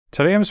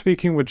Today I'm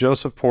speaking with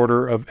Joseph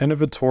Porter of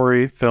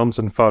Innovatory Films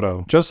and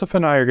Photo. Joseph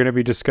and I are going to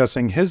be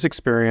discussing his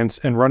experience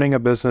in running a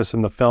business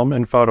in the film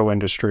and photo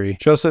industry.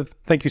 Joseph,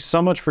 thank you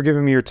so much for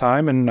giving me your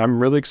time, and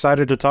I'm really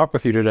excited to talk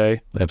with you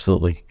today.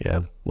 Absolutely. Yeah,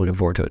 looking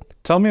forward to it.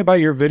 Tell me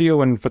about your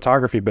video and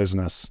photography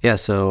business. Yeah,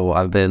 so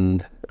I've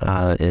been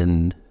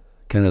in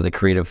kind of the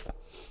creative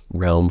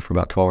realm for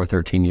about 12 or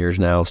 13 years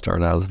now.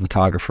 Started out as a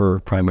photographer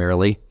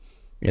primarily,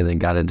 and then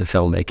got into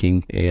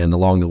filmmaking. And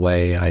along the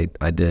way,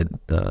 I did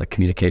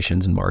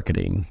communications and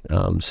marketing.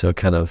 So I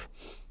kind of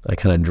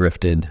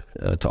drifted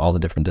to all the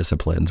different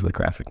disciplines with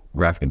graphic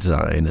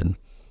design and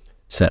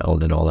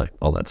sound and all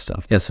that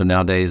stuff. Yeah. So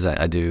nowadays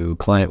I do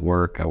client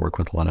work. I work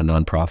with a lot of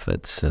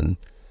nonprofits, and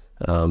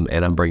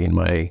I'm bringing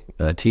my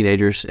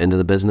teenagers into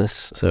the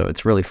business. So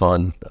it's really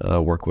fun.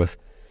 Work with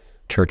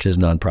churches,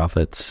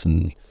 nonprofits,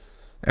 and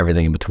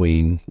everything in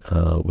between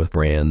with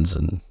brands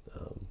and.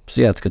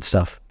 So yeah, it's good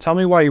stuff. Tell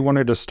me why you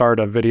wanted to start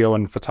a video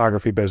and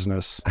photography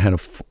business. I had a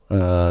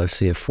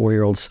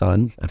 4-year-old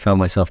son. I found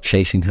myself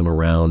chasing him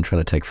around, trying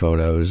to take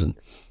photos. And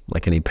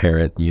like any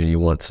parent, you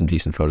want some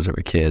decent photos of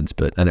your kids,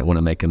 but I didn't want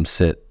to make him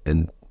sit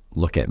and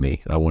look at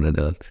me. I wanted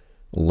to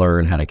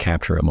learn how to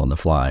capture him on the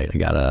fly.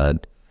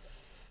 It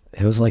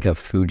was like a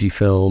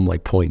Fujifilm,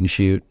 like point and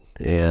shoot,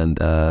 and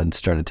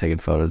started taking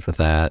photos with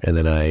that. And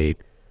then I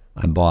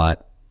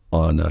bought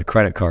on a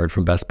credit card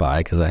from Best Buy,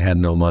 because I had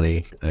no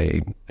money,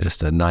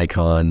 just a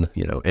Nikon,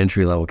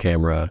 entry-level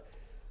camera,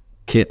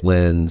 kit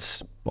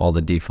lens, all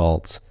the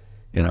defaults,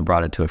 and I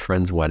brought it to a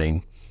friend's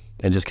wedding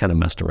and just kind of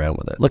messed around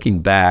with it.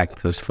 Looking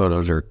back, those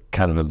photos are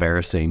kind of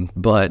embarrassing,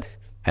 but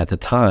at the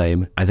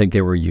time, I think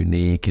they were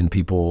unique and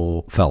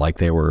people felt like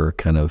they were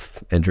kind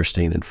of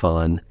interesting and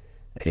fun.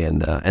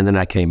 And then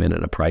I came in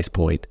at a price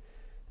point.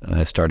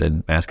 I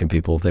started asking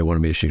people if they wanted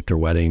me to shoot their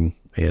wedding,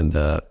 and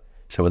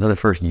so within the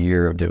first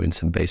year of doing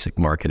some basic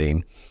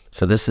marketing,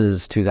 so this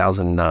is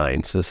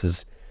 2009. So this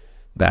is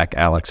back,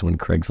 Alex, when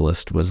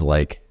Craigslist was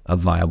like a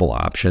viable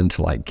option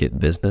to like get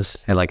business.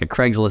 Had like a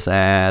Craigslist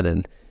ad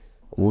and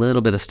a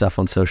little bit of stuff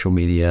on social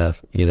media,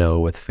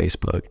 with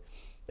Facebook.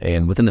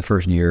 And within the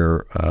first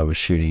year, I was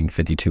shooting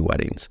 52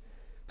 weddings.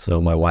 So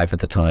my wife at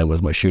the time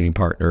was my shooting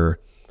partner.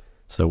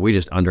 So we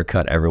just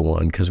undercut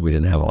everyone because we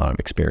didn't have a lot of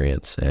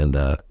experience. And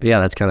but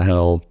yeah, that's kind of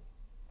how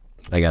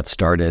I got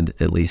started,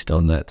 at least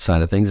on that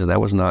side of things, and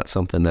that was not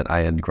something that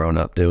I had grown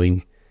up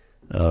doing.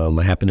 I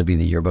happened to be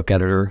the yearbook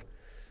editor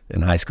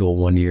in high school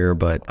one year,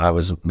 but I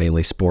was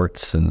mainly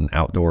sports and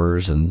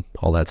outdoors and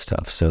all that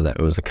stuff, so that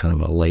was a kind of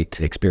a late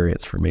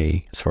experience for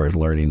me as far as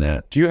learning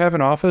that. Do you have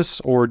an office,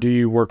 or do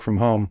you work from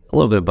home? A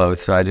little bit of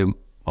both. So I do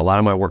a lot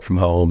of my work from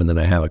home, and then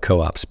I have a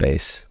co-op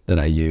space that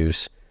I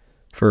use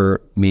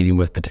for meeting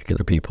with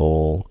particular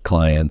people,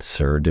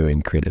 clients, or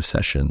doing creative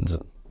sessions,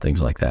 things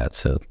like that.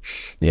 So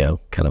yeah,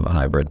 kind of a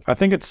hybrid. I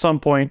think at some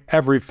point,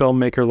 every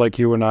filmmaker like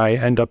you and I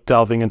end up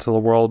delving into the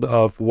world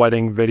of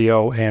wedding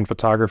video and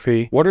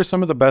photography. What are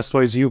some of the best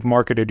ways you've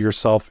marketed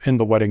yourself in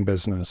the wedding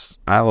business?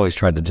 I've always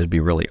tried to just be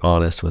really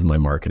honest with my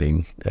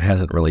marketing. It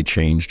hasn't really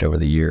changed over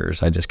the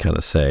years. I just kind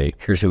of say,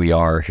 here's who we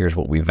are, here's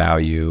what we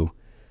value.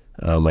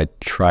 I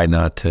try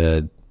not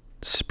to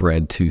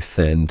spread too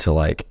thin to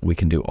like, we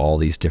can do all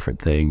these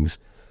different things.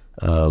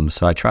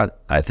 So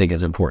I think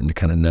it's important to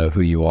kind of know who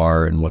you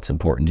are and what's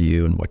important to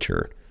you and what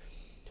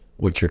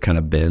your kind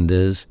of bend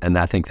is. And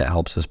I think that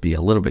helps us be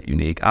a little bit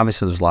unique.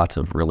 Obviously there's lots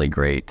of really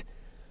great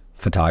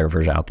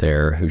photographers out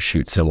there who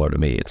shoot similar to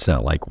me. It's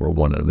not like we're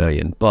one in a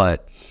million,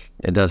 but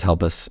it does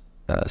help us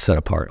set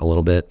apart a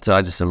little bit. So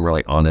I just am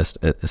really honest,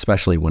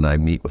 especially when I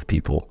meet with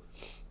people.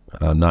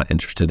 I'm not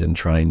interested in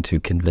trying to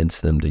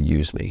convince them to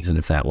use me. And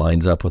if that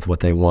lines up with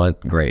what they want,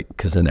 great,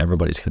 because then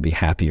everybody's going to be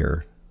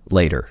happier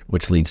later,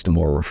 which leads to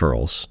more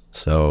referrals.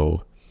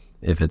 So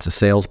if it's a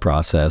sales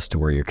process to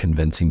where you're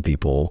convincing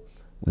people,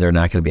 they're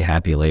not going to be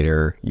happy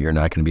later. You're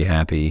not going to be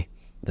happy.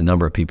 The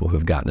number of people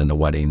who've gotten into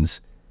weddings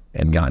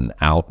and gotten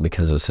out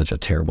because of such a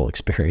terrible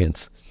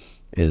experience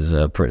is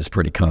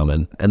pretty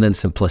common. And then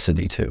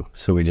simplicity too.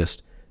 So we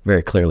just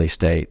very clearly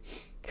state,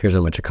 here's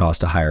how much it costs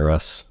to hire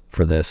us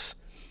for this.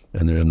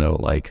 And there's no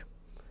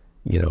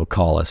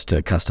call us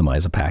to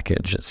customize a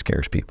package that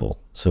scares people.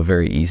 So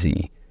very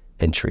easy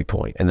entry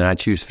point. And then I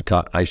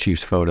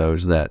choose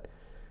photos that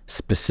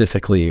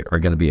specifically are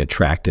going to be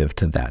attractive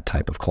to that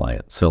type of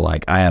client. So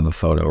like I have a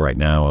photo right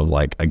now of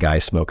like a guy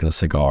smoking a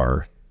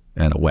cigar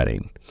at a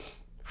wedding.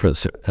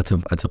 That's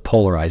a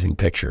polarizing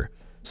picture.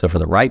 So for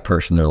the right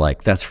person, they're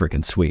like, that's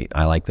freaking sweet.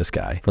 I like this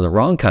guy. For the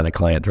wrong kind of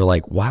client, they're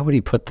like, why would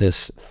he put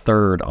this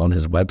third on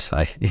his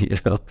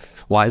website?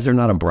 Why is there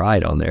not a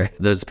bride on there?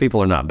 Those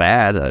people are not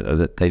bad.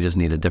 They just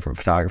need a different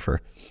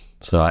photographer.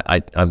 So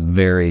I'm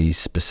very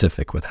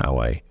specific with how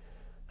I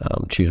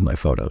choose my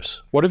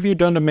photos. What have you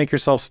done to make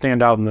yourself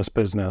stand out in this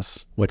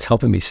business? What's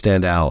helping me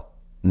stand out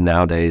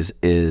nowadays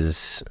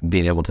is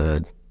being able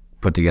to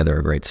put together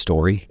a great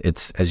story.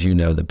 It's, as you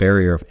know, the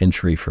barrier of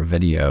entry for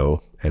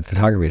video and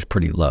photography is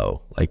pretty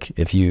low. Like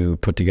if you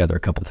put together a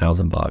couple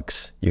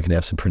 $1,000, you can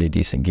have some pretty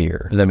decent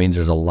gear. That means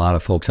there's a lot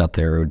of folks out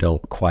there who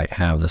don't quite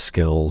have the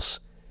skills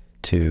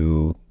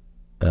to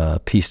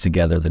piece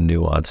together the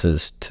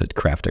nuances to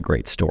craft a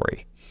great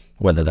story,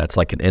 whether that's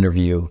like an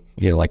interview,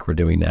 like we're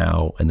doing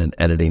now, and then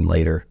editing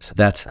later. So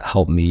that's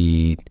helped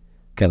me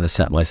kind of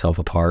set myself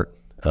apart,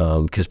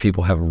 because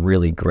people have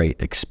really great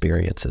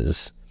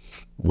experiences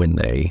when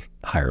they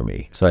hire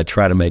me. So I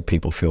try to make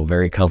people feel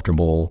very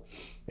comfortable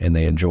and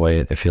they enjoy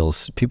it.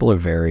 People are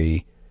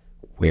very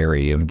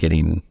wary of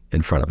getting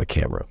in front of a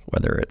camera,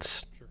 whether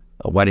it's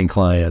a wedding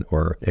client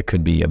or it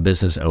could be a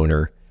business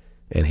owner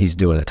and he's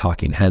doing a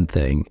talking head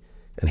thing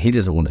and he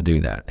doesn't want to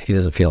do that. He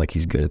doesn't feel like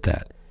he's good at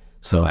that.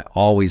 So I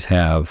always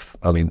have,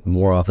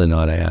 more often than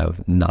not, I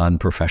have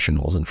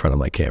non-professionals in front of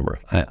my camera.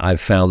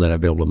 I've found that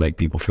I've been able to make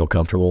people feel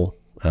comfortable.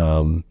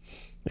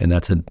 And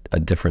that's a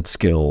different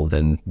skill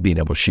than being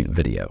able to shoot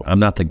video. I'm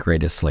not the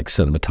greatest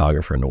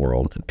cinematographer in the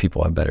world.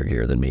 People have better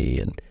gear than me.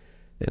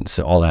 And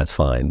so all that's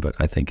fine, but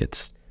I think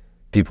it's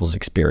people's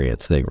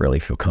experience. They really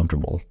feel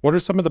comfortable. What are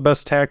some of the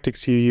best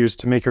tactics you use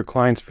to make your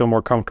clients feel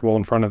more comfortable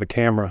in front of the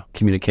camera?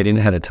 Communicating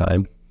ahead of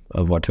time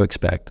of what to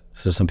expect.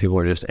 So some people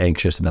are just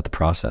anxious about the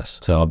process.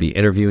 So I'll be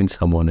interviewing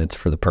someone. It's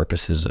for the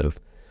purposes of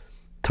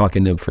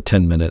talking to them for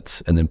 10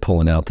 minutes and then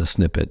pulling out the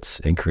snippets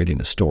and creating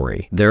a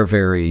story. They're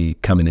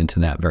coming into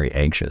that very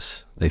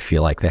anxious. They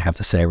feel like they have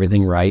to say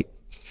everything right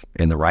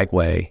in the right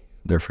way.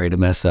 They're afraid to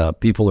mess up.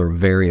 People are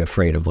very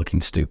afraid of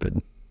looking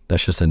stupid.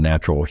 That's just a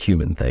natural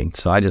human thing.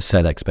 So I just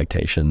set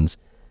expectations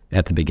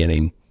at the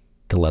beginning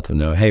to let them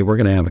know, hey, we're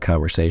going to have a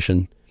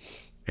conversation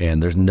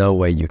and there's no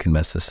way you can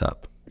mess this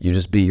up. You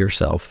just be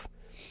yourself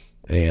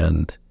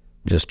and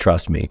just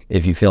trust me.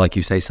 If you feel like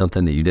you say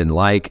something that you didn't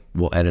like,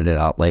 we'll edit it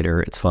out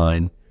later. It's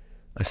fine.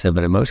 I said,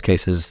 but in most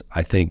cases,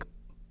 I think,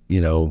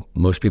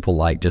 most people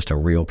like just a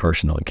real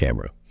person on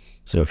camera.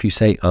 So if you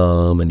say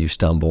and you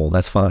stumble,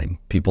 that's fine.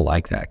 People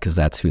like that because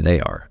that's who they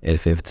are.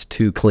 If it's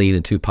too clean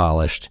and too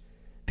polished,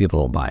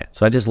 people don't buy it.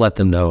 So I just let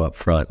them know up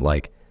front,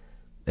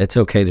 it's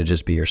okay to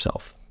just be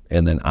yourself.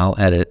 And then I'll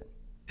edit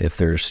if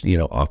there's,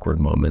 awkward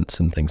moments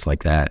and things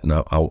like that. And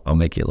I'll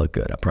make it look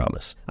good, I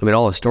promise.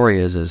 All a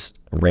story is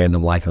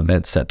random life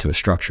events set to a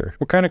structure.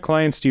 What kind of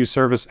clients do you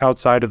service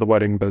outside of the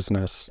wedding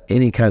business?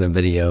 Any kind of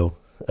video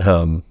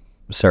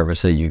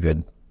service that you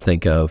could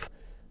think of.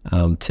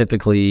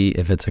 Typically,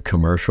 if it's a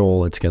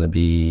commercial, it's going to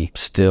be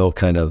still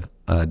kind of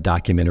a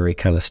documentary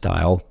kind of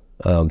style,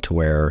 to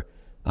where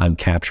I'm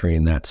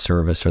capturing that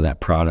service or that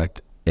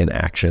product in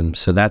action.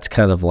 So that's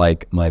kind of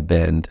like my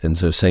bend. And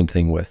so same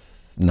thing with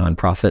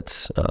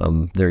nonprofits.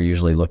 They're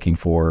usually looking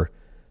for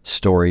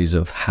stories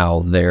of how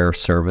their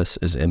service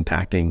is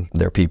impacting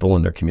their people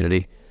and their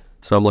community.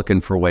 So I'm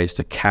looking for ways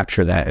to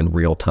capture that in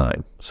real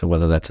time. So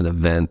whether that's an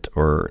event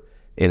or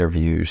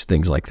interviews,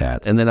 things like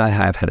that. And then I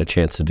have had a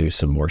chance to do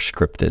some more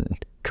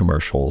scripted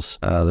commercials.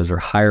 Those are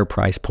higher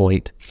price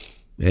point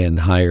and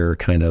higher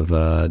kind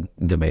of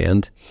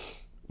demand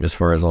as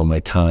far as all my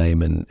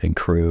time and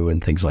crew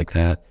and things like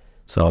that.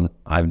 So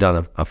I've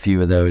done a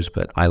few of those,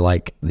 but I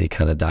like the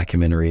kind of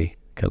documentary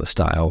kind of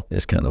style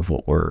is kind of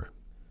what we're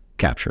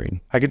capturing.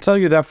 I can tell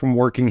you that from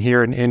working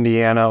here in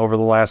Indiana over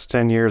the last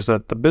 10 years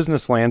that the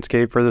business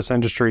landscape for this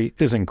industry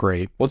isn't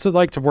great. What's it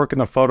like to work in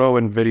the photo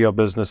and video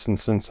business in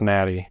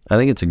Cincinnati? I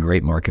think it's a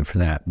great market for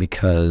that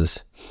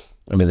because,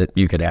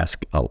 you could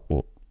ask,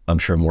 I'm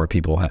sure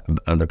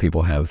other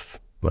people have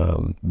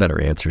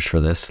better answers for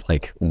this,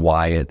 like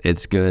why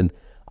it's good.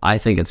 I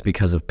think it's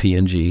because of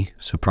P&G,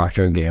 so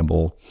Procter &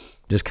 Gamble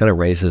just kind of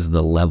raises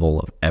the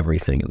level of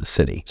everything in the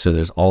city. So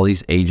there's all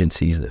these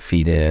agencies that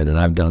feed in, and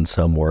I've done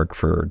some work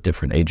for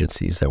different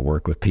agencies that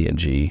work with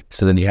P&G.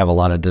 So then you have a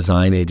lot of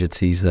design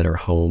agencies that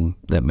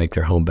make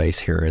their home base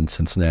here in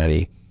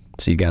Cincinnati.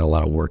 So you got a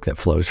lot of work that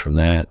flows from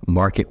that.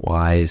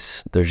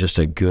 Market-wise, there's just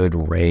a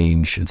good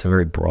range. It's a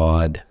very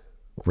broad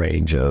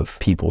range of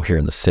people here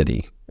in the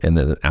city and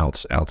then the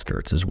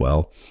outskirts as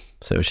well.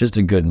 So it's just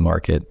a good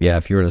market. Yeah,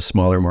 if you're in a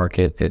smaller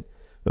market, it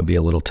would be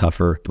a little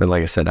tougher. But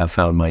like I said, I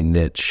found my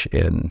niche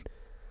in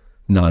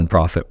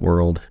nonprofit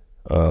world,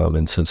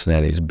 and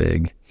Cincinnati's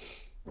big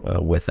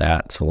with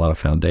that. So a lot of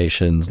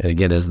foundations. And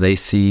again, as they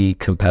see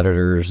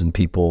competitors and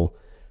people,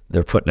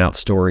 they're putting out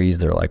stories,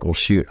 they're like, well,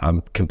 shoot,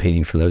 I'm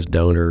competing for those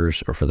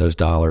donors or for those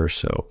dollars.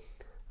 So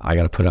I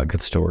got to put out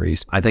good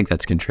stories. I think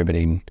that's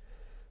contributing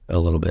a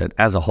little bit.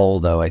 As a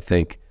whole, though, I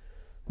think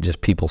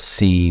just people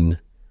seeing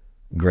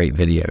great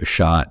video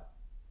shot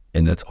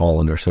and that's all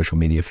in their social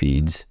media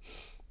feeds,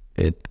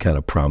 it kind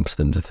of prompts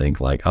them to think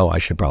like, oh, I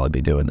should probably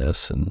be doing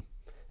this. And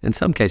in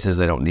some cases,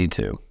 they don't need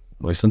to.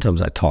 Like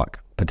sometimes I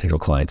talk potential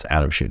clients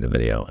out of shooting a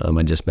video.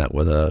 I just met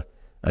with a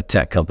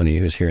tech company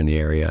who's here in the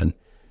area,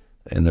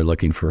 and they're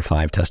looking for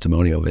 5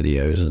 testimonial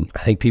videos. And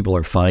I think people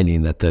are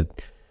finding that the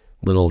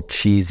little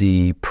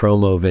cheesy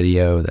promo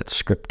video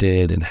that's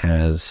scripted and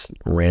has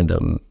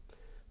random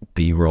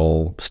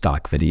B-roll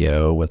stock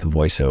video with a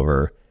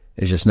voiceover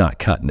is just not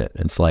cutting it.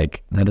 It's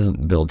like, that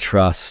doesn't build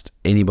trust.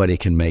 Anybody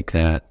can make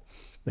that.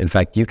 In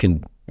fact, you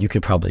could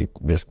probably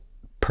just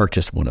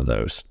purchase one of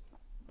those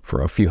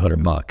for a few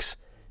 $100.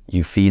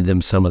 You feed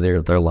them some of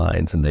their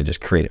lines and they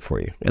just create it for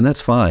you. And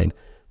that's fine,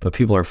 but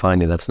people are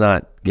finding that's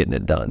not getting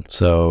it done.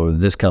 So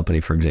this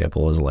company, for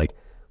example, is like,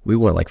 We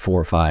want like 4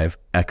 or 5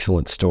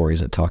 excellent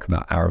stories that talk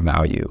about our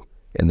value,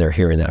 and they're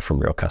hearing that from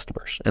real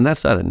customers. And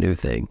that's not a new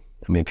thing.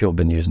 I mean, people have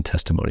been using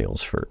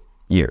testimonials for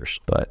years,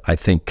 but I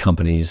think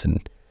companies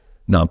and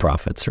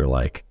nonprofits are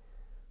like,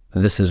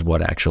 this is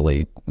what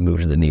actually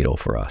moves the needle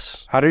for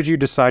us. How did you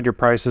decide your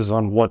prices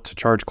on what to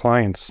charge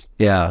clients?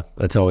 Yeah,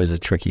 that's always a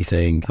tricky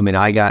thing. I mean,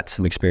 I got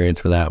some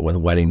experience with that with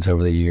weddings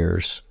over the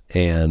years,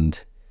 and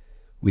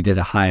we did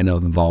a high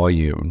enough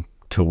volume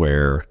to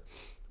where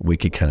we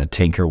could kind of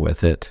tinker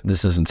with it.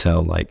 This doesn't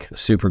sound like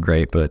super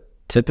great, but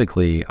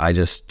typically I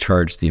just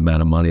charge the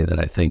amount of money that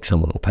I think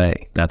someone will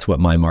pay. That's what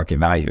my market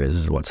value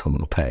is what someone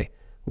will pay.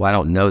 Well, I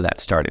don't know that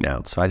starting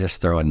out, so I just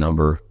throw a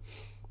number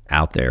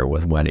out there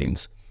with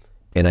weddings,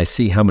 and I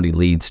see how many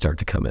leads start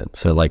to come in.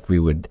 So like we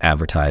would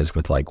advertise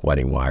with like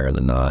Wedding Wire and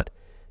The Knot,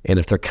 and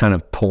if they're kind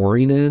of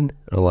pouring in,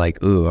 I'm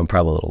like, ooh, I'm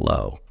probably a little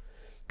low,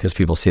 because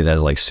people see that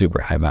as like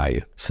super high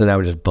value. So then I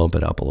would just bump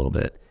it up a little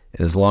bit.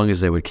 And as long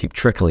as they would keep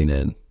trickling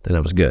in, then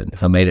it was good.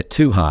 If I made it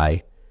too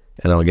high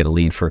and I'll get a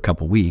lead for a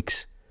couple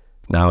weeks,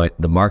 now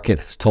the market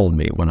has told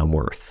me what I'm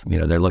worth. You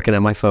know, they're looking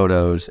at my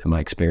photos and my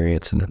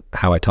experience and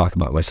how I talk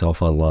about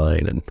myself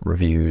online and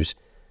reviews,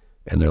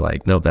 and they're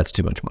like, nope, that's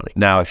too much money.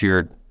 Now, if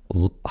you're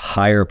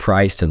higher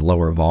priced and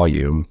lower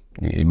volume,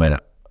 you might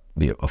not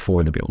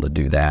afford to be able to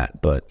do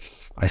that, but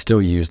I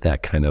still use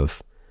that kind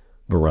of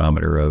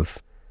barometer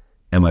of,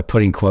 am I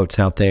putting quotes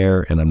out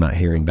there and I'm not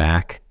hearing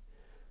back?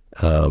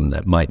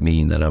 That might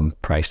mean that I'm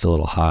priced a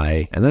little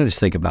high. And then I just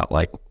think about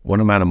like, what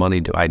amount of money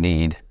do I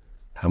need?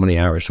 How many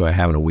hours do I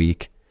have in a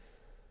week?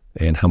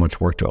 And how much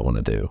work do I want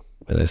to do?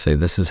 And I say,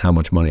 this is how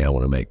much money I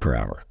want to make per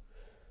hour.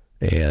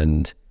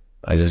 And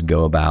I just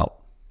go about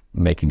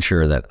making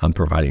sure that I'm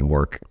providing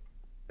work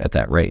at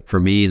that rate. For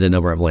me, the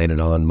number I've landed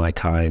on, my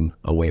time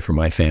away from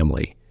my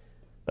family,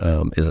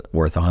 is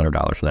worth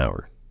 $100 an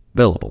hour.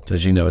 Billable. So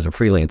as you know, as a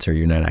freelancer,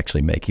 you're not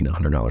actually making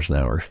 $100 an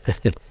hour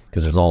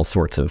because there's all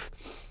sorts of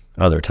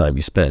other time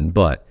you spend,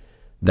 but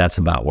that's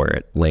about where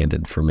it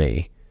landed for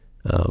me,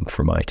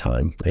 for my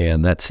time.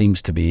 And that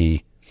seems to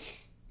be,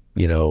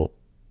 you know,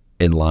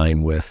 in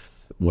line with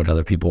what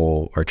other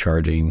people are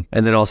charging.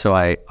 And then also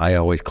I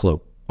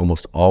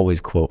almost always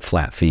quote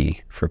flat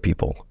fee for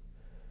people.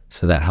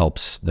 So that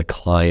helps the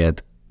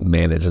client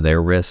manage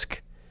their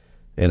risk.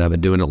 And I've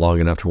been doing it long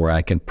enough to where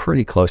I can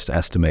pretty close to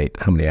estimate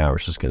how many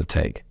hours it's going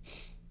to take.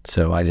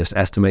 So I just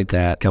estimate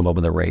that, come up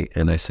with a rate,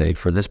 and I say,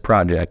 for this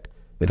project,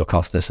 it'll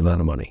cost this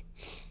amount of money.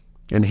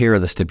 And here are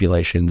the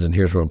stipulations, and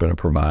here's what I'm going to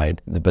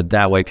provide. But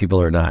that way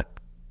people are not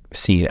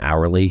seen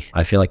hourly.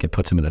 I feel like it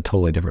puts them in a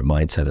totally different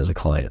mindset as a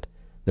client.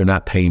 They're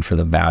not paying for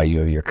the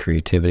value of your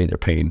creativity.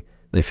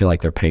 They feel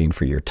like they're paying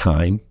for your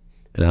time.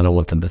 And I don't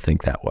want them to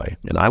think that way.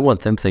 And I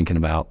want them thinking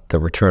about the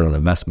return on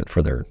investment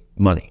for their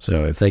money.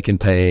 So if they can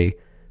pay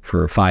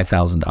for a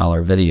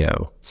 $5,000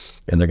 video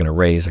and they're going to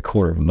raise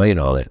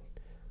 $250,000 on it,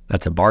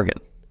 that's a bargain.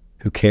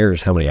 Who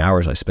cares how many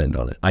hours I spend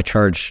on it? I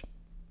charge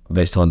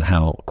based on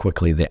how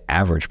quickly the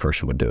average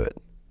person would do it,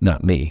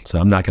 not me. So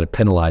I'm not going to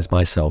penalize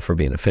myself for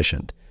being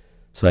efficient.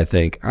 So I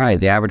think, all right,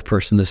 the average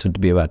person, this would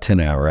be about a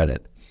 10-hour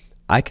edit.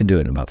 I can do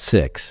it in about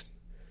 6.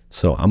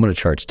 So I'm going to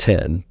charge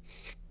 10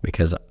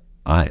 because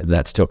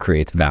that still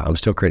creates value. I'm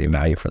still creating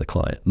value for the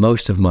client.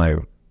 Most of my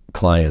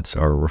clients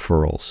are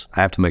referrals.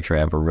 I have to make sure I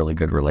have a really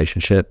good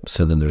relationship,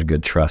 so then there's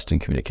good trust and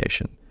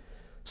communication.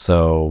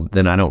 So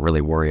then I don't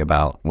really worry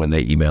about when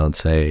they email and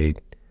say,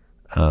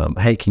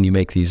 hey, can you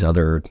make these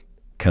other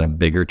kind of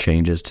bigger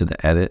changes to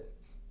the edit?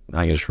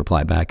 I can just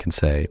reply back and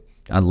say,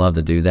 I'd love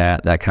to do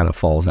that. That kind of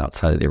falls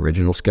outside of the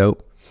original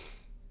scope.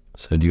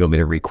 So do you want me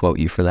to requote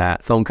you for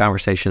that? Phone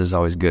conversation is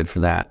always good for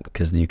that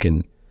because you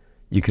can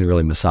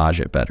really massage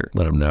it better.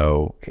 Let them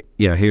know,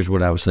 yeah, here's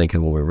what I was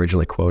thinking when we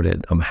originally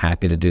quoted. I'm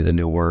happy to do the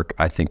new work.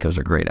 I think those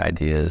are great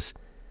ideas.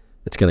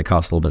 It's going to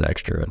cost a little bit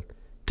extra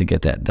to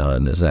get that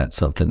done. Is that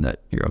something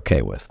that you're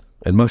okay with?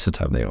 And most of the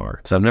time they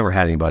are. So I've never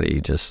had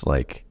anybody just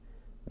like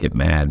get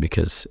mad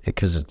because you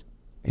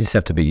just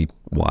have to be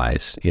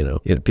wise. You know,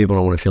 people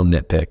don't want to feel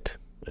nitpicked.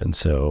 And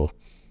so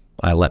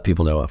I let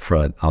people know up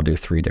front, I'll do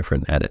 3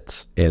 different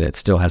edits, and it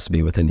still has to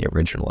be within the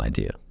original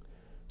idea.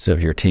 So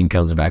if your team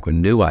comes back with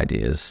new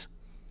ideas,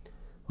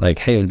 like,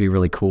 hey, it'd be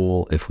really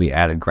cool if we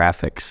added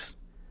graphics,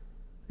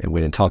 and we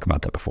didn't talk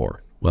about that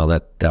before. Well,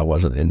 that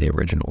wasn't in the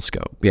original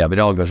scope. Yeah, but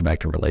it all goes back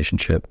to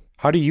relationship.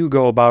 How do you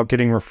go about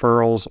getting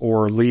referrals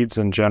or leads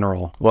in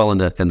general? Well,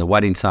 in the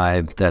wedding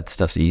side, that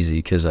stuff's easy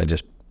because I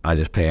just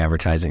pay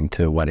advertising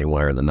to Wedding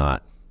Wire and The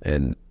Knot,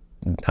 and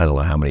I don't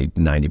know how many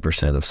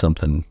 90% of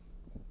something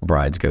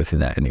brides go through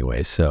that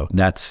anyway. So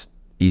that's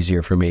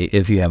easier for me.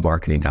 If you have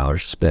marketing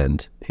dollars to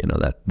spend,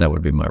 that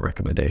would be my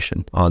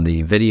recommendation. On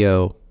the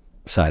video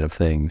side of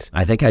things,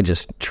 I think I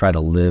just try to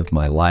live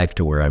my life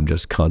to where I'm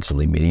just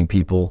constantly meeting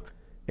people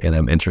and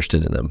I'm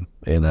interested in them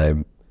and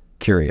I'm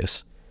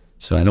curious.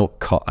 So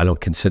I don't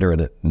consider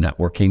it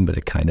networking, but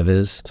it kind of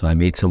is. So I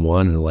meet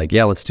someone and they're like,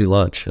 yeah, let's do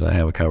lunch. And I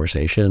have a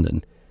conversation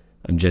and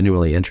I'm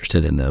genuinely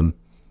interested in them.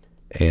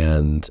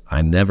 And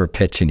I never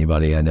pitch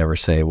anybody. I never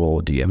say, well,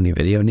 do you have any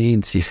video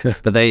needs?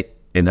 But they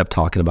end up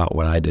talking about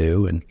what I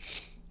do.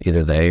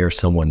 Either they or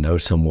someone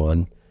knows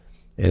someone.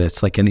 And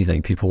it's like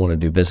anything. People want to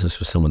do business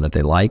with someone that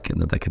they like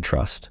and that they can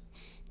trust.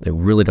 They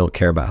really don't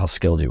care about how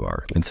skilled you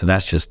are. And so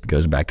that just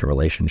goes back to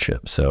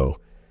relationships. So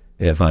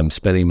if I'm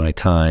spending my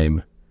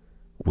time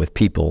with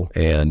people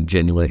and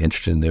genuinely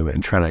interested in them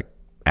and trying to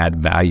add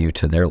value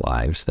to their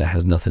lives that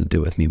has nothing to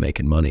do with me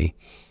making money,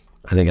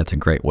 I think that's a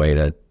great way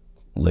to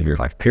live your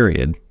life,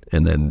 period.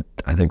 And then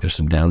I think there's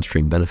some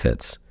downstream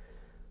benefits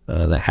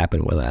that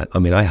happen with that. I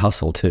mean, I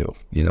hustle too.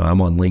 You know,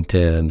 I'm on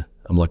LinkedIn.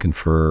 I'm looking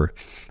for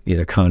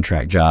either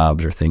contract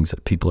jobs or things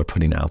that people are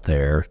putting out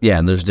there. Yeah,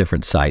 and there's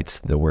different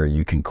sites where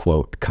you can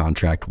quote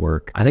contract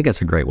work. I think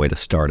that's a great way to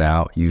start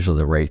out. Usually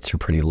the rates are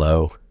pretty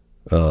low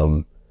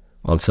on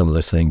some of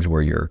those things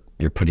where you're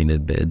putting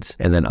in bids.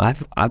 And then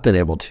I've been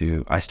able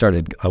to,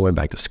 I went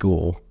back to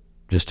school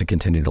just to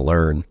continue to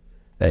learn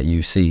at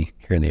UC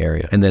here in the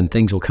area. And then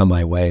things will come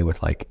my way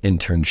with like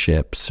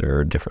internships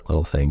or different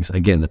little things.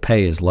 Again, the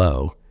pay is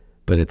low,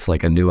 but it's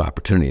like a new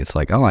opportunity. It's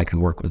like, oh, I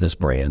can work with this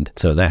brand.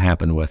 So that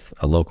happened with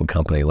a local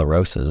company, La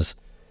Rosa's.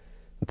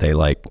 They were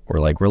like,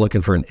 we're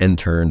looking for an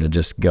intern to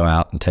just go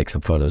out and take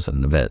some photos at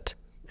an event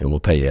and we'll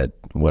pay you at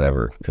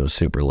whatever. It was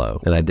super low.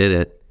 And I did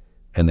it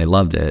and they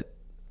loved it.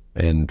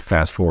 And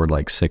fast forward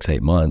like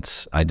 6-8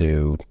 months, I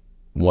do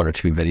 1 or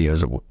 2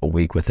 videos a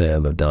week with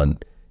them. I've done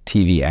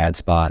TV ad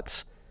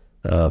spots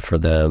for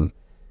them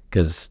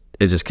because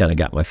it just kind of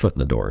got my foot in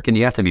the door. And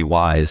you have to be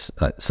wise.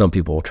 Some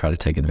people will try to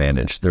take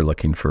advantage. They're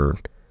looking for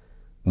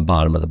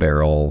bottom of the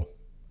barrel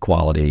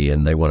quality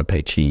and they want to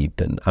pay cheap,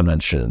 and I'm not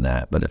interested in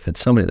that. But if it's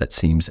somebody that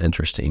seems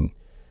interesting,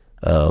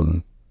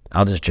 I'll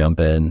just jump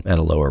in at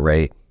a lower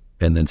rate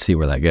and then see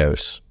where that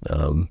goes.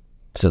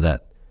 So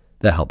that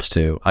helps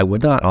too. I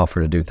would not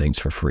offer to do things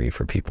for free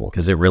for people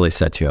because it really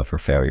sets you up for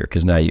failure,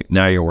 because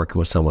now you're working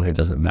with someone who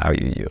doesn't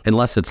value you.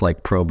 Unless it's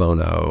like pro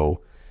bono,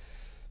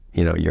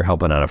 you know, you're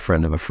helping out a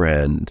friend of a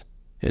friend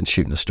and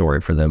shooting a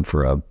story for them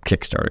for a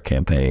Kickstarter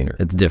campaign.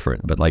 It's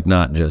different, but like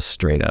not just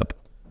straight up,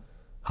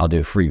 I'll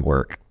do free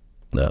work,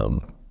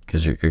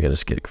 because you're going to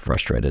just get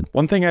frustrated.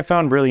 One thing I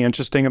found really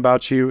interesting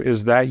about you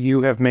is that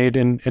you have made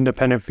an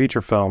independent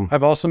feature film.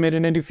 I've also made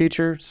an indie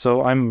feature,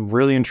 so I'm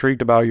really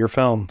intrigued about your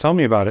film. Tell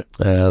me about it.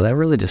 That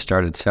really just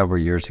started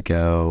several years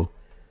ago.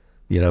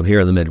 You know, I'm here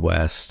in the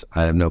Midwest.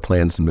 I have no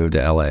plans to move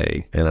to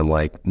LA. And I'm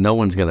like, no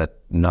one's going to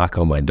knock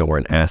on my door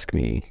and ask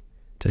me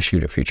to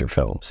shoot a feature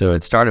film. So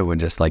it started with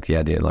just like the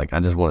idea, like, I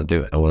just want to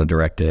do it. I want to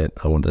direct it.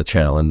 I want the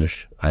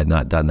challenge. I had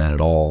not done that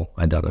at all.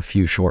 I'd done a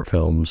few short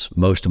films.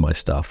 Most of my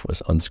stuff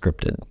was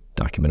unscripted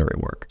documentary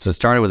work. So it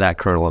started with that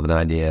kernel of an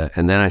idea.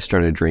 And then I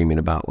started dreaming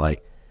about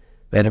like,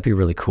 man, it'd be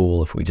really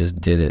cool if we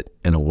just did it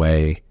in a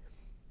way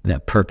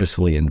that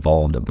purposefully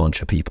involved a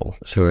bunch of people.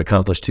 So it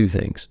accomplished 2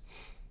 things.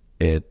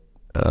 It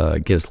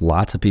gives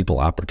lots of people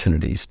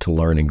opportunities to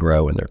learn and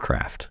grow in their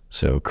craft.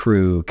 So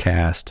crew,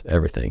 cast,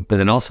 everything. But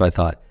then also I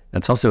thought,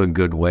 that's also a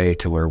good way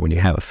to where when you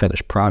have a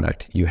finished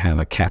product, you have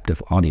a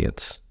captive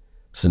audience.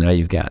 So now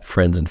you've got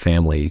friends and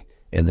family,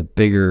 and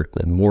the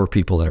more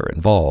people that are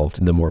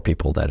involved, the more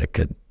people that it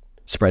could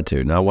spread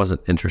to. Now, I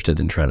wasn't interested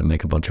in trying to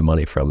make a bunch of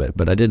money from it,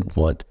 but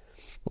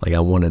I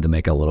wanted to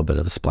make a little bit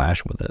of a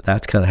splash with it.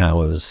 That's kind of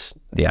how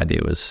the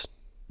idea was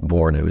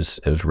born. It was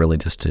really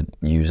just to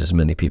use as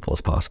many people as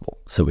possible.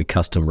 So we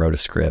custom wrote a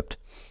script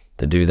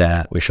to do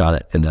that. We shot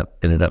it,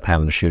 ended up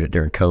having to shoot it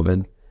during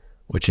COVID,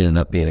 which ended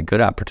up being a good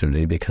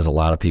opportunity because a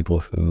lot of people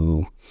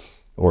who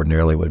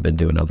ordinarily would have been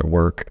doing other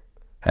work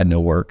had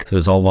no work. So it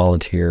was all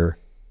volunteer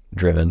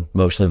driven,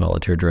 mostly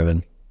volunteer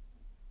driven.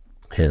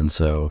 And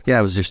so, yeah,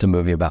 it was just a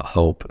movie about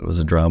hope. It was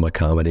a drama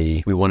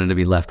comedy. We wanted to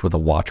be left with a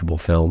watchable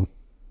film.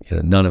 You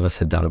know, none of us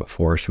had done it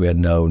before, so we had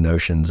no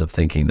notions of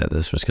thinking that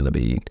this was going to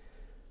be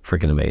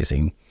freaking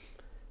amazing.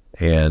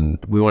 And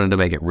we wanted to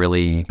make it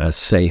really a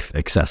safe,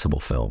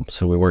 accessible film.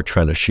 So we weren't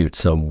trying to shoot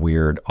some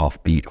weird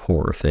offbeat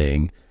horror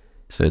thing.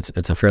 So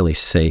it's a fairly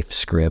safe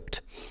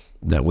script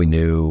that we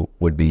knew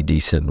would be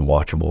decent and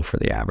watchable for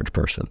the average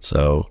person.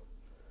 So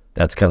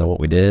that's kind of what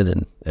we did,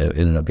 and it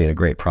ended up being a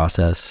great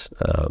process,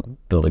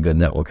 built a good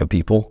network of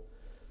people,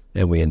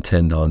 and we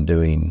intend on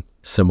doing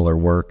similar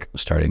work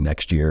starting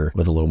next year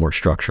with a little more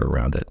structure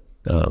around it,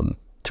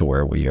 to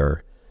where we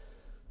are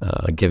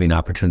giving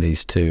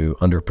opportunities to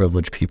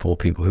underprivileged people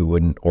who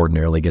wouldn't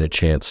ordinarily get a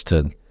chance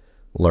to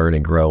learn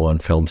and grow on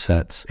film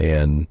sets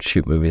and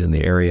shoot movies in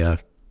the area.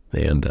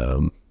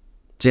 And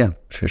yeah,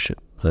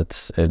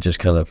 it just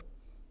kind of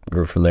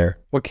grew from there.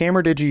 What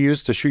camera did you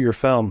use to shoot your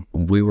film?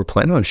 We were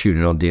planning on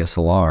shooting on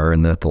DSLR,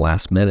 and then at the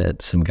last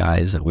minute, some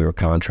guys that we were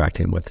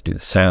contracting with to do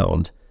the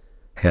sound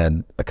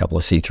had a couple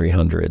of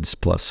C300s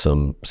plus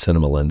some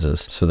cinema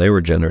lenses. So they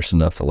were generous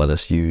enough to let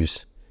us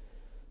use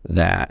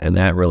that, and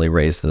that really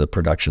raised the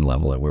production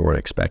level that we weren't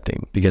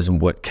expecting, because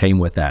what came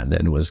with that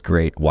then was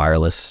great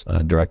wireless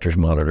director's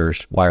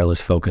monitors,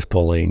 wireless focus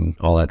pulling,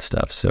 all that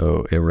stuff.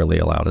 So it really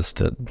allowed us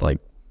to like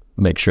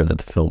make sure that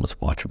the film was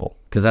watchable,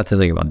 because that's the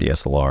thing about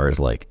DSLR is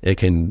like it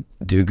can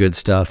do good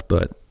stuff,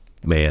 but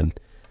man,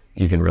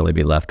 you can really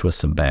be left with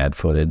some bad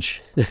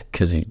footage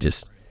because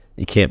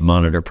you can't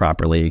monitor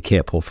properly, you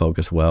can't pull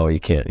focus well, you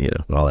can't,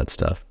 all that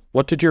stuff.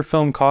 What did your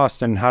film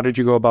cost and how did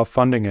you go about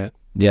funding it?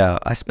 Yeah,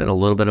 I spent a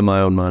little bit of my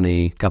own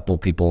money. A couple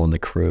of people in the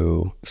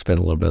crew spent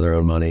a little bit of their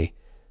own money.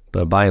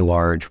 But by and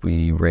large,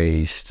 we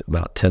raised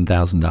about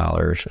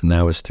 $10,000, and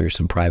that was through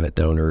some private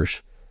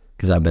donors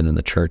because I've been in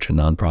the church and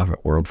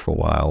nonprofit world for a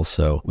while.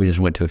 So we just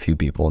went to a few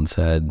people and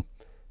said,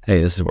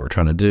 hey, this is what we're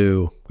trying to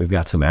do. We've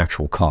got some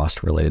actual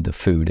cost related to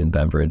food and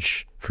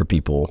beverage for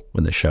people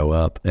when they show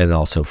up, and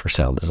also for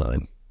sound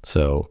design.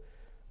 So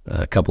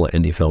a couple of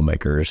indie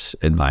filmmakers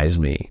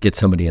advised me, get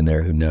somebody in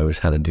there who knows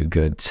how to do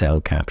good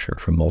sound capture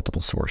from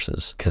multiple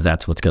sources, because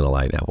that's what's going to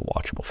allow you to have a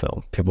watchable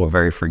film. People are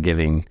very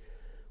forgiving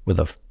with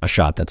a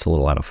shot that's a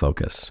little out of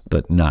focus,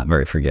 but not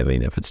very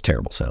forgiving if it's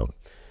terrible sound.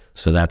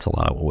 So that's a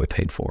lot of what we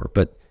paid for.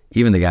 But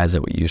even the guys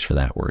that we used for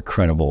that were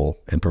incredible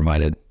and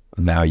provided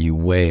value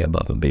way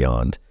above and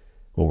beyond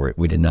what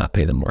we did not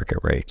pay the market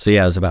rate. So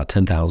yeah, it was about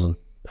 $10,000,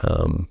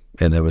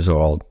 and it was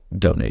all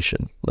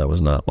donation. That was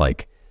not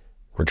like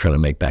we're trying to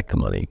make back the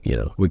money. You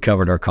know, we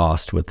covered our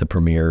cost with the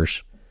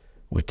premieres,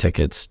 with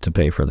tickets to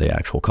pay for the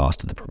actual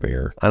cost of the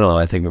premiere. I don't know,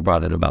 I think we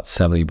brought it about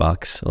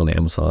 $70 on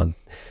Amazon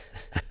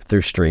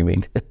through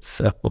streaming.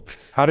 So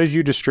how did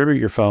you distribute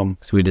your film?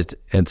 So we did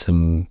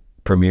some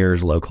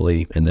premieres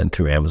locally and then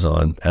through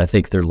Amazon. And I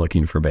think they're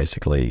looking for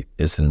basically,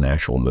 is it an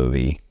actual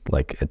movie?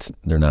 Like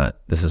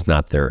this is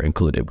not their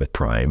included with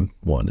Prime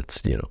one.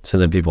 It's, you know, so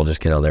then people just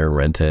get on there and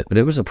rent it. But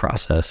it was a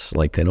process.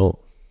 Like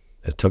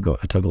it took a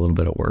little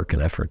bit of work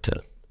and effort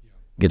to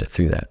get it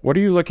through that. What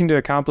are you looking to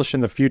accomplish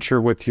in the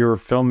future with your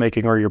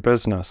filmmaking or your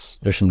business?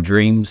 There's some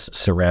dreams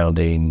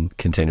surrounding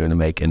continuing to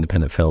make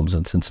independent films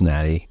in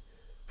Cincinnati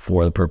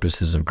for the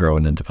purposes of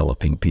growing and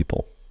developing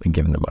people and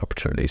giving them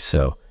opportunities.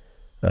 So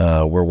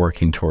we're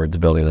working towards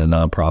building a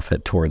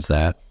nonprofit towards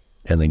that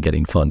and then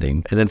getting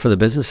funding. And then for the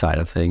business side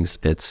of things,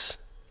 it's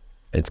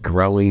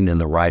growing in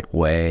the right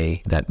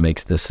way that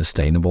makes this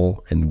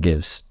sustainable and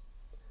gives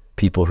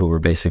people who are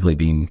basically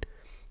being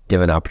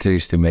given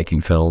opportunities through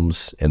making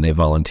films and they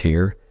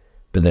volunteer,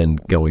 but then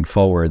going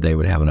forward, they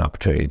would have an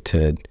opportunity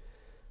to,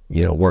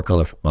 you know, work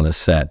on a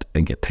set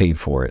and get paid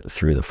for it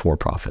through the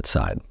for-profit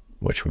side,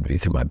 which would be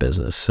through my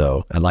business.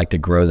 So I'd like to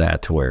grow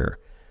that to where,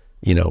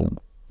 you know,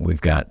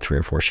 we've got 3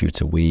 or 4 shoots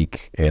a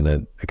week and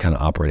a kind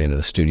of operating at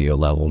a studio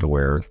level to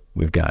where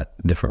we've got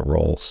different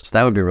roles. So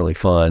that would be really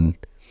fun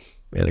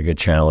and a good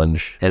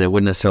challenge. And it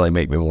wouldn't necessarily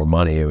make me more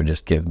money. It would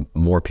just give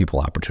more people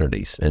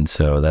opportunities. And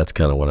so that's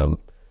kind of what I'm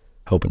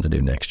hoping to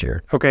do next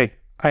year. Okay,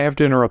 I have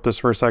to interrupt this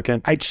for a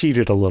second. I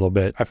cheated a little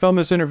bit. I filmed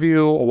this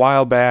interview a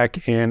while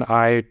back and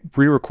I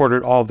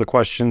re-recorded all of the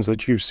questions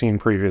that you've seen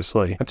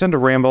previously. I tend to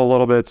ramble a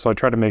little bit, so I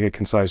try to make it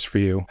concise for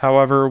you.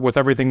 However, with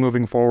everything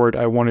moving forward,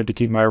 I wanted to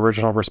keep my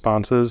original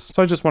responses.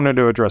 So I just wanted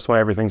to address why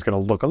everything's going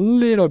to look a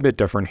little bit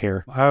different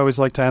here. I always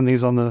like to end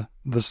these on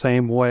the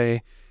same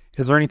way.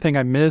 Is there anything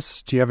I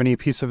missed? Do you have any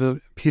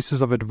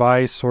pieces of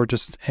advice or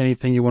just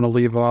anything you want to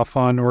leave off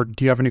on? Or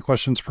do you have any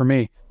questions for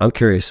me? I'm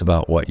curious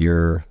about what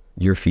your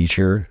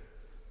feature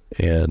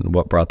and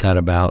what brought that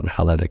about and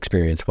how that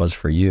experience was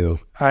for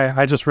you.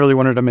 I just really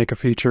wanted to make a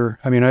feature.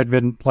 I mean, I'd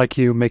been, like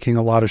you, making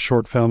a lot of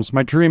short films.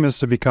 My dream is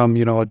to become,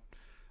 you know,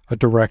 a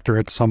director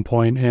at some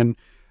point. And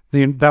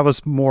that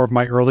was more of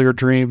my earlier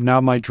dream.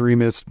 Now my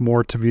dream is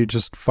more to be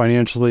just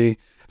financially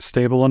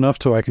stable enough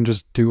so I can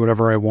just do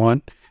whatever I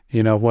want.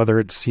 You know, whether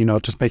it's, you know,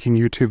 just making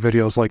YouTube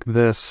videos like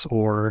this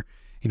or,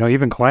 you know,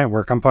 even client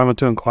work. I'm fine with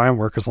doing client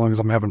work as long as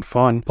I'm having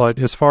fun. But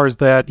as far as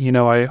that, you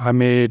know, I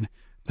made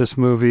this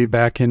movie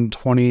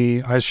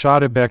I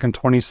shot it back in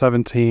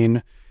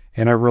 2017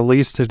 and I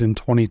released it in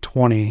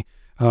 2020.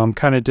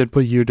 Kind of did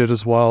what you did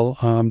as well.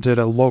 Did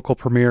a local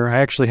premiere. I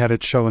actually had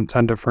it show in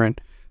 10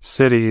 different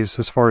cities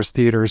as far as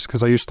theaters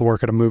because I used to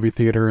work at a movie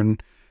theater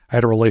and I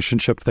had a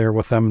relationship there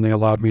with them and they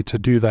allowed me to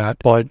do that.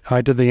 But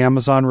I did the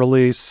Amazon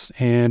release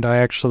and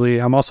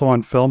I'm also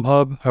on Film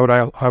Hub. I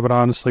would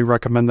honestly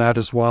recommend that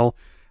as well.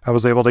 I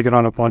was able to get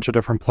on a bunch of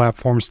different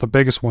platforms. The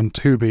biggest one,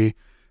 Tubi,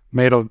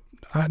 made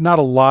not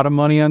a lot of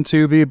money on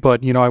Tubi,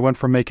 but, you know, I went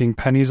from making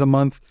pennies a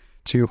month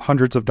to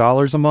hundreds of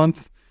dollars a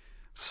month.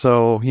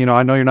 So, you know,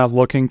 I know you're not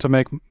looking to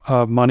make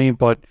money,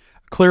 but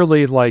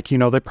clearly, like, you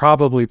know, they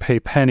probably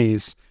pay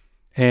pennies.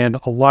 And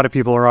a lot of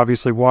people are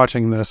obviously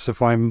watching this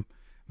if I'm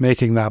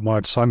making that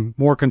much. So I'm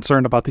more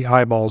concerned about the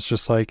eyeballs,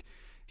 just like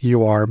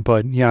you are.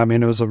 But yeah, I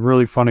mean, it was a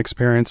really fun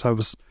experience. I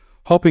was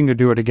hoping to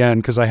do it again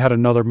because I had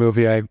another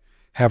movie I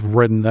have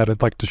written that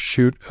I'd like to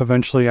shoot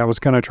eventually. I was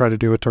going to try to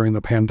do it during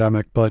the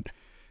pandemic, but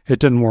it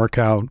didn't work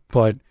out.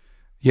 But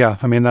yeah,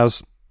 I mean, that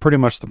was pretty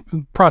much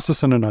the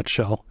process in a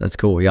nutshell. That's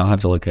cool. Yeah, I'll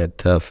have to look at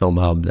Film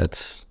Hub.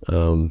 That's,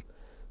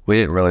 we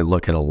didn't really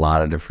look at a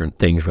lot of different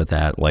things with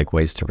that, like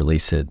ways to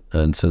release it.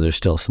 And so there's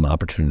still some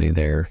opportunity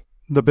there.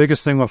 The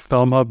biggest thing with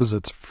Film Hub is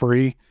it's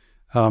free.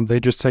 They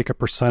just take a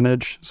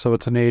percentage, so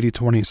it's an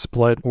 80-20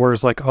 split,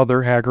 whereas like other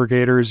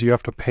aggregators, you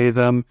have to pay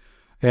them.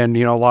 And,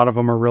 you know, a lot of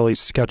them are really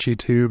sketchy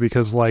too,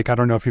 because like, I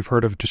don't know if you've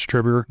heard of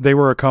Distributor. They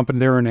were an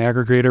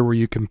aggregator where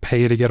you can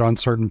pay to get on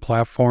certain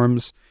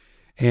platforms.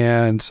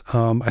 And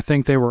I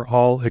think they were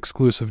all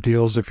exclusive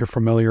deals, if you're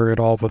familiar at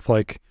all with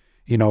like,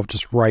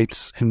 just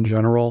rights in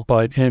general.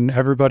 But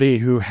everybody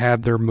who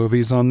had their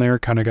movies on there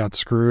kind of got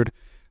screwed.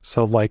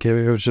 So like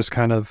it was just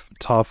kind of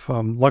tough.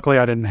 Luckily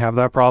I didn't have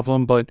that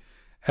problem, but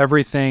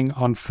everything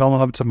on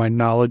FilmHub to my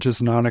knowledge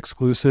is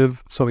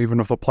non-exclusive. So even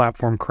if a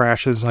platform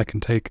crashes, I can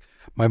take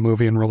my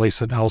movie and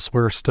release it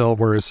elsewhere still.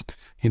 Whereas,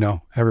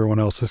 everyone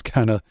else is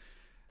kind of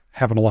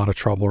having a lot of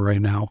trouble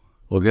right now.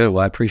 Well, good.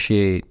 Well, I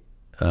appreciate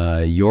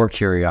your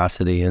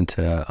curiosity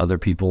into other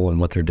people and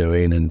what they're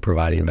doing and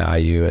providing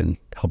value and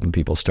helping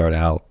people start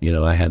out.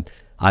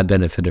 I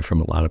benefited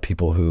from a lot of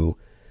people who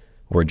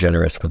were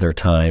generous with their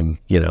time,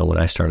 when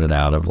I started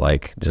out, of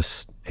like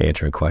just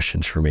answering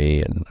questions for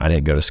me, and I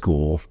didn't go to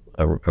school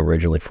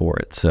originally for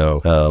it.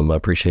 So I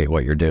appreciate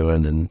what you're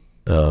doing, and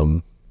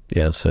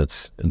so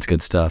it's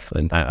good stuff.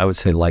 And I would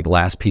say like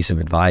last piece of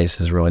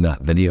advice is really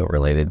not video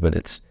related, but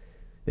it's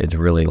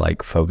really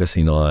like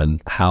focusing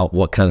on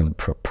what kind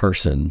of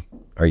person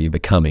are you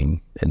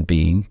becoming and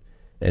being,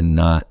 and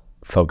not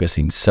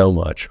focusing so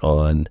much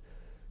on,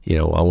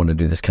 I want to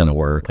do this kind of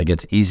work. Like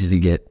it's easy to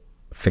get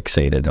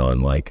fixated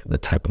on like the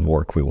type of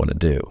work we want to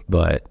do.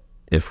 But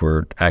if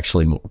we're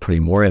actually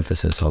putting more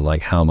emphasis on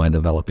like, how am I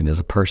developing as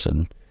a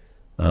person?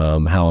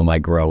 How am I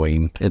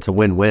growing? It's a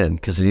win-win,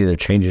 because it either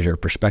changes your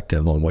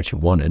perspective on what you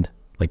wanted,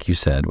 like you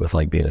said, with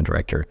like being a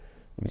director.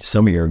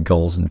 Some of your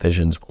goals and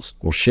visions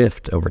will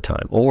shift over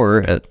time.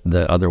 Or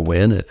the other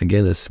win,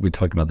 again, we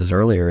talked about this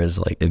earlier, is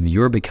like if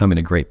you're becoming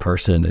a great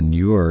person and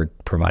you're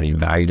providing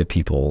value to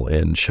people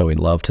and showing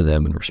love to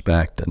them and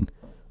respect and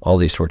all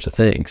these sorts of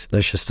things,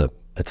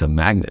 it's a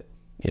magnet.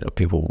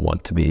 People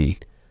want to be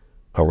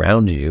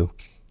around you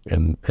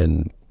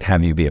and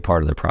have you be a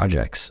part of their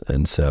projects.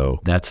 And so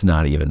that's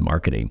not even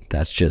marketing.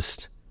 That's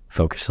just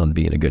focus on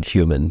being a good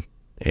human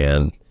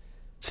and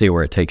see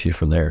where it takes you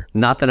from there.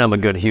 Not that I'm a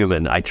good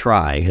human. I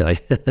try.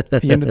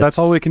 That's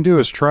all we can do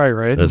is try,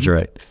 right? That's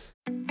right.